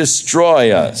to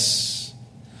destroy us?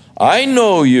 I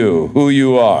know you, who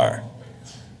you are,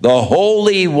 the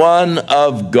Holy One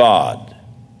of God.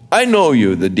 I know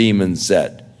you, the demon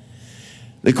said.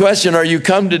 The question, are you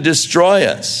come to destroy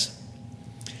us?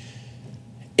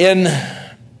 In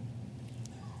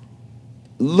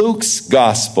Luke's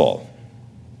gospel,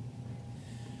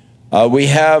 we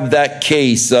have that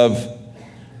case of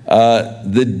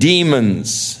the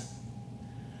demons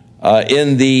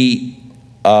in the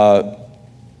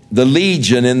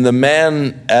legion, in the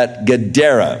man at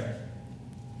Gadara,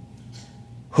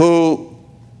 who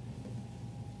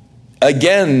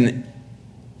again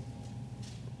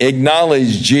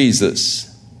acknowledged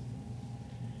Jesus.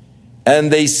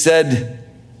 And they said,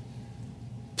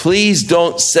 please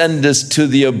don't send us to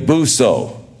the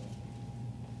Abuso.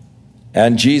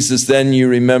 And Jesus then, you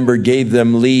remember, gave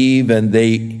them leave, and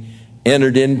they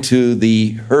entered into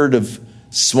the herd of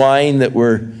swine that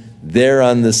were there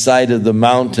on the side of the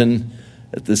mountain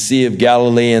at the Sea of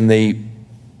Galilee, and they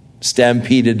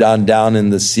stampeded on down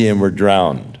in the sea and were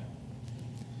drowned.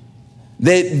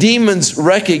 The demons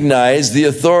recognized the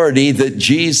authority that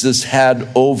Jesus had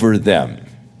over them.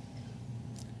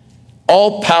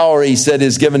 All power, he said,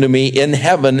 is given to me in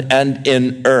heaven and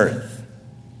in earth.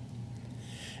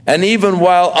 And even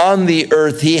while on the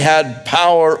earth, he had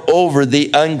power over the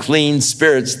unclean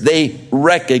spirits. They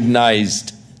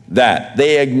recognized that.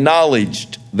 They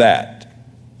acknowledged that.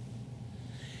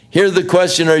 Here the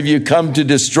question, have you come to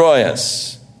destroy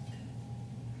us?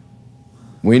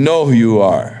 We know who you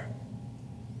are,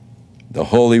 the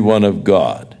Holy One of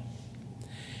God.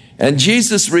 And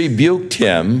Jesus rebuked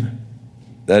him,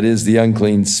 that is the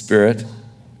unclean spirit,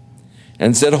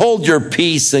 and said, hold your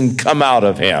peace and come out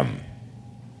of him.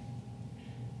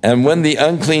 And when the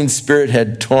unclean spirit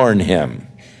had torn him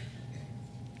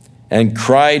and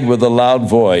cried with a loud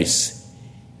voice,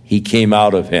 he came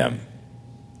out of him.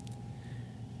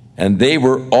 And they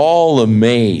were all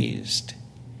amazed,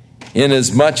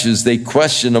 inasmuch as they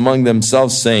questioned among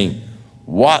themselves, saying,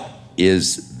 what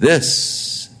is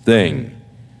this thing?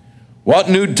 What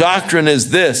new doctrine is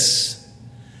this?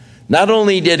 Not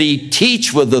only did he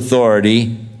teach with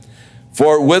authority,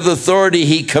 for with authority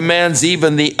he commands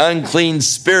even the unclean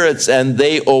spirits, and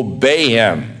they obey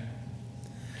him.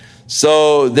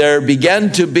 So there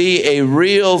began to be a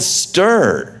real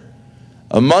stir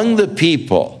among the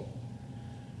people,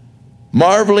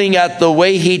 marveling at the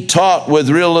way he taught with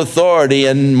real authority,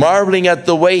 and marveling at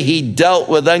the way he dealt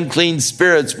with unclean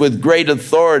spirits with great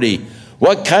authority.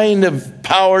 What kind of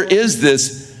power is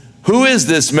this? Who is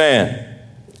this man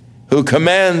who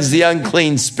commands the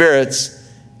unclean spirits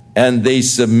and they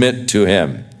submit to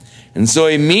him? And so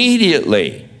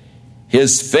immediately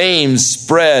his fame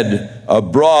spread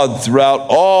abroad throughout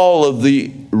all of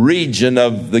the region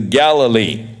of the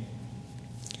Galilee.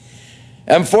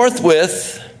 And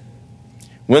forthwith,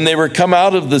 when they were come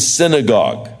out of the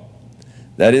synagogue,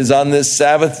 that is on this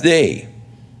Sabbath day,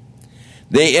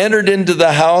 they entered into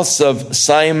the house of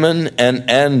Simon and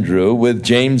Andrew with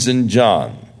James and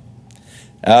John.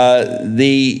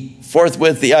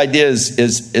 Forthwith, the idea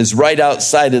is right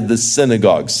outside of the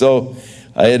synagogue. So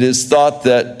it is thought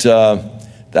that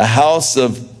the house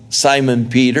of Simon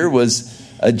Peter was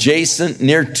adjacent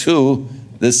near to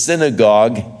the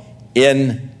synagogue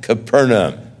in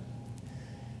Capernaum.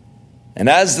 And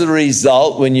as the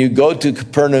result, when you go to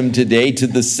Capernaum today, to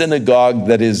the synagogue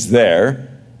that is there,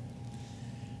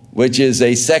 which is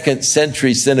a 2nd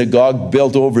century synagogue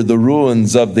built over the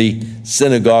ruins of the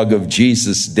synagogue of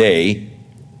Jesus' day,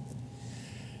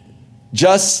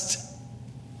 just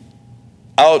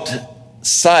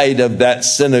outside of that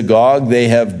synagogue, they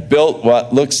have built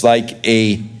what looks like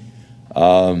a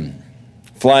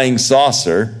flying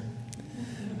saucer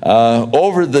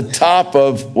over the top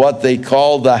of what they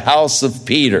call the house of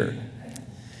Peter.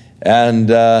 And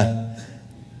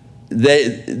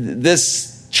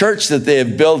this church that they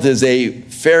have built is a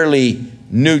fairly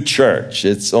new church.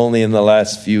 It's only in the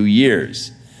last few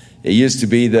years. It used to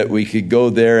be that we could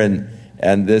go there and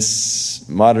this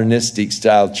modernistic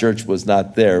style church was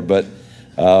not there, but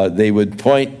they would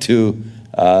point to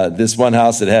this one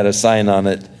house that had a sign on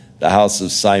it, the house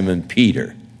of Simon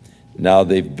Peter. Now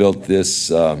they've built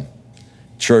this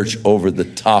church over the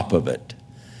top of it.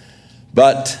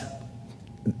 But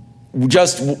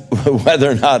just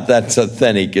whether or not that's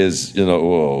authentic is,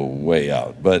 way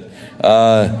out. But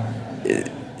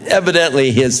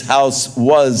evidently his house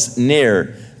was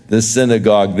near the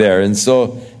synagogue there. And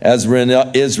so as we're in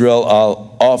Israel,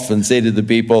 I'll often say to the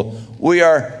people, we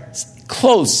are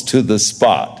close to the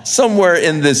spot, somewhere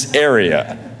in this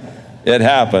area it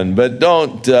happened. But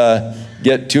don't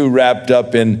get too wrapped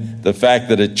up in the fact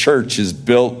that a church is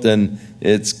built and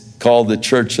it's called the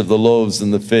Church of the Loaves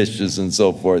and the Fishes and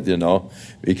so forth,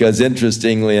 because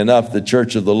interestingly enough, the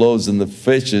Church of the Loaves and the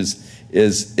Fishes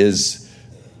is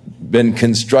been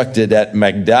constructed at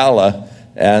Magdala,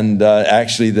 and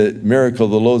actually the miracle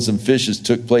of the loaves and fishes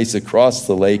took place across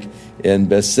the lake in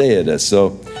Bethsaida.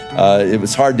 So it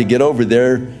was hard to get over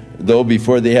there, though,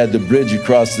 before they had the bridge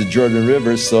across the Jordan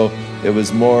River, so it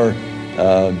was more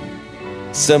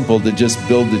simple to just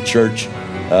build the church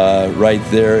right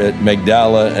there at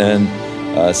Magdala and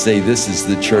say this is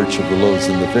the Church of the Loaves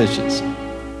and the Fishes.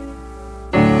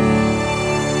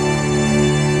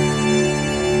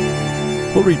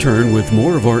 We'll return with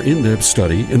more of our in-depth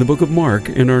study in the book of Mark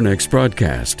in our next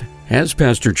broadcast, as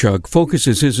Pastor Chuck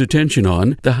focuses his attention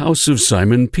on the house of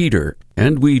Simon Peter,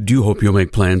 and we do hope you'll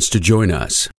make plans to join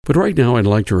us. But right now I'd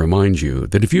like to remind you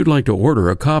that if you'd like to order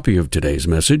a copy of today's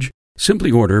message,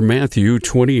 simply order Matthew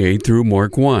 28 through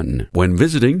Mark 1 when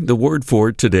visiting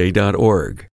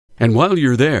thewordfortoday.org. And while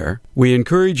you're there, we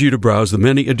encourage you to browse the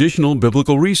many additional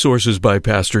biblical resources by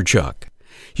Pastor Chuck.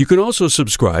 You can also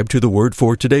subscribe to the Word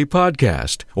for Today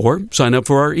podcast or sign up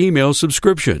for our email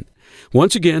subscription.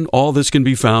 Once again, all this can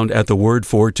be found at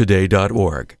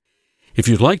thewordfortoday.org. If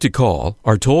you'd like to call,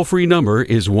 our toll-free number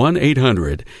is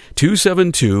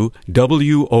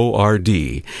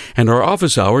 1-800-272-WORD, and our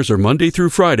office hours are Monday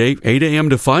through Friday, 8 a.m.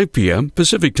 to 5 p.m.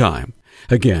 Pacific Time.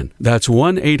 Again, that's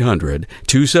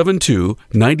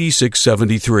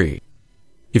 1-800-272-9673.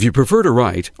 If you prefer to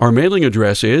write, our mailing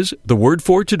address is The Word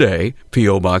for Today,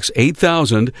 P.O. Box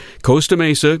 8000, Costa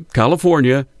Mesa,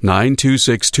 California,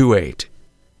 92628.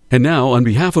 And now, on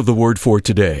behalf of The Word for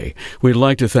Today, we'd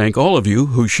like to thank all of you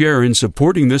who share in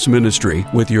supporting this ministry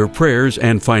with your prayers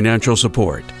and financial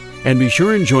support. And be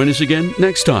sure and join us again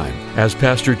next time as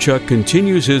Pastor Chuck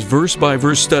continues his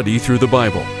verse-by-verse study through the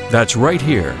Bible. That's right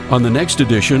here on the next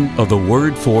edition of The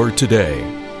Word for Today.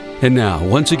 And now,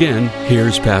 once again,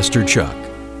 here's Pastor Chuck.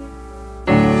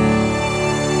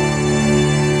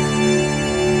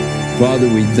 Father,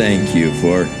 we thank you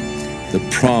for the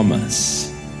promise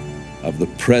of the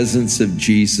presence of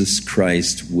Jesus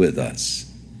Christ with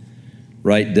us,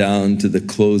 right down to the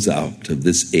closeout of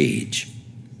this age.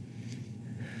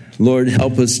 Lord,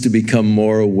 help us to become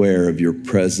more aware of your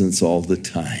presence all the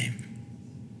time.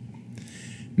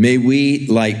 May we,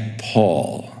 like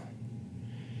Paul,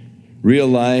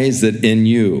 realize that in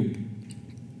you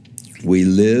we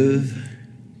live,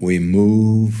 we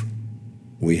move,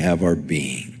 we have our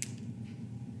being.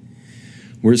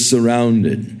 We're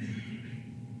surrounded.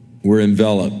 We're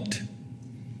enveloped.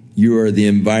 You are the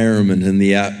environment and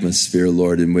the atmosphere,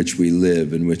 Lord, in which we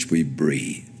live, in which we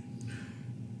breathe.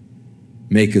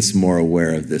 Make us more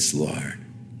aware of this, Lord,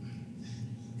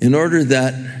 in order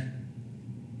that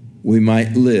we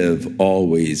might live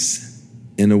always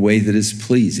in a way that is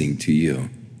pleasing to you,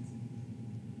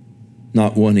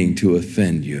 not wanting to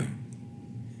offend you,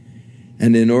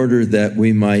 and in order that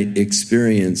we might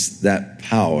experience that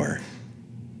power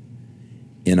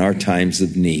in our times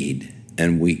of need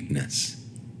and weakness.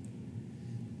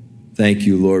 Thank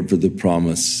you, Lord, for the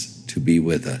promise to be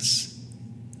with us.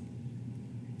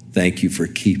 Thank you for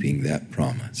keeping that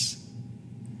promise.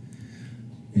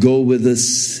 Go with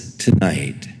us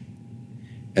tonight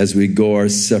as we go our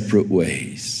separate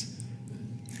ways.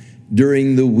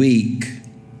 During the week,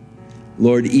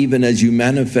 Lord, even as you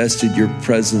manifested your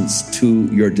presence to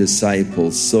your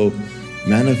disciples, so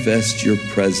manifest your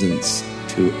presence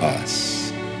to us.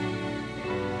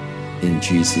 In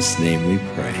Jesus' name we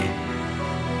pray.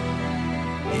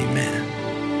 Amen.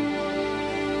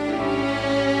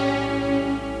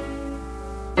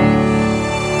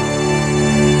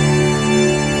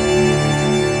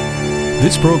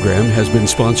 This program has been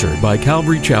sponsored by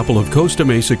Calvary Chapel of Costa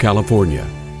Mesa, California.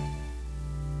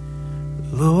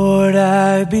 Lord,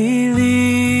 I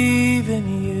believe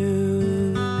in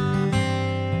you.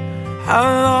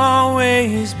 I'll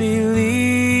always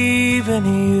believe in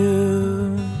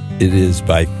you. It is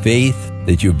by faith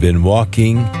that you've been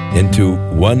walking into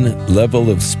one level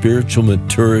of spiritual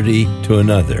maturity to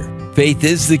another. Faith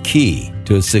is the key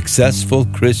to a successful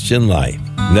Christian life.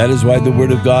 And that is why the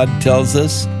Word of God tells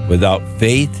us, without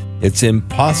faith, it's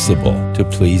impossible to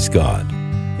please God.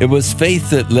 It was faith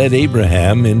that led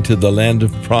Abraham into the land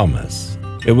of promise.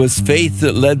 It was faith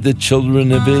that led the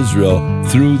children of Israel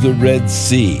through the Red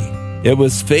Sea. It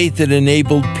was faith that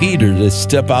enabled Peter to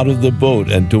step out of the boat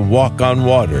and to walk on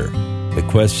water. The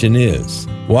question is,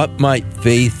 what might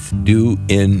faith do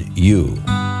in you?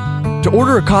 To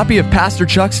order a copy of Pastor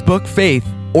Chuck's book, Faith,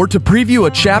 or to preview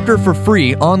a chapter for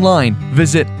free online,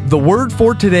 visit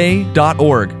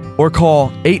thewordfortoday.org or call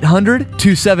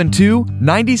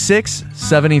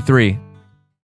 800-272-9673.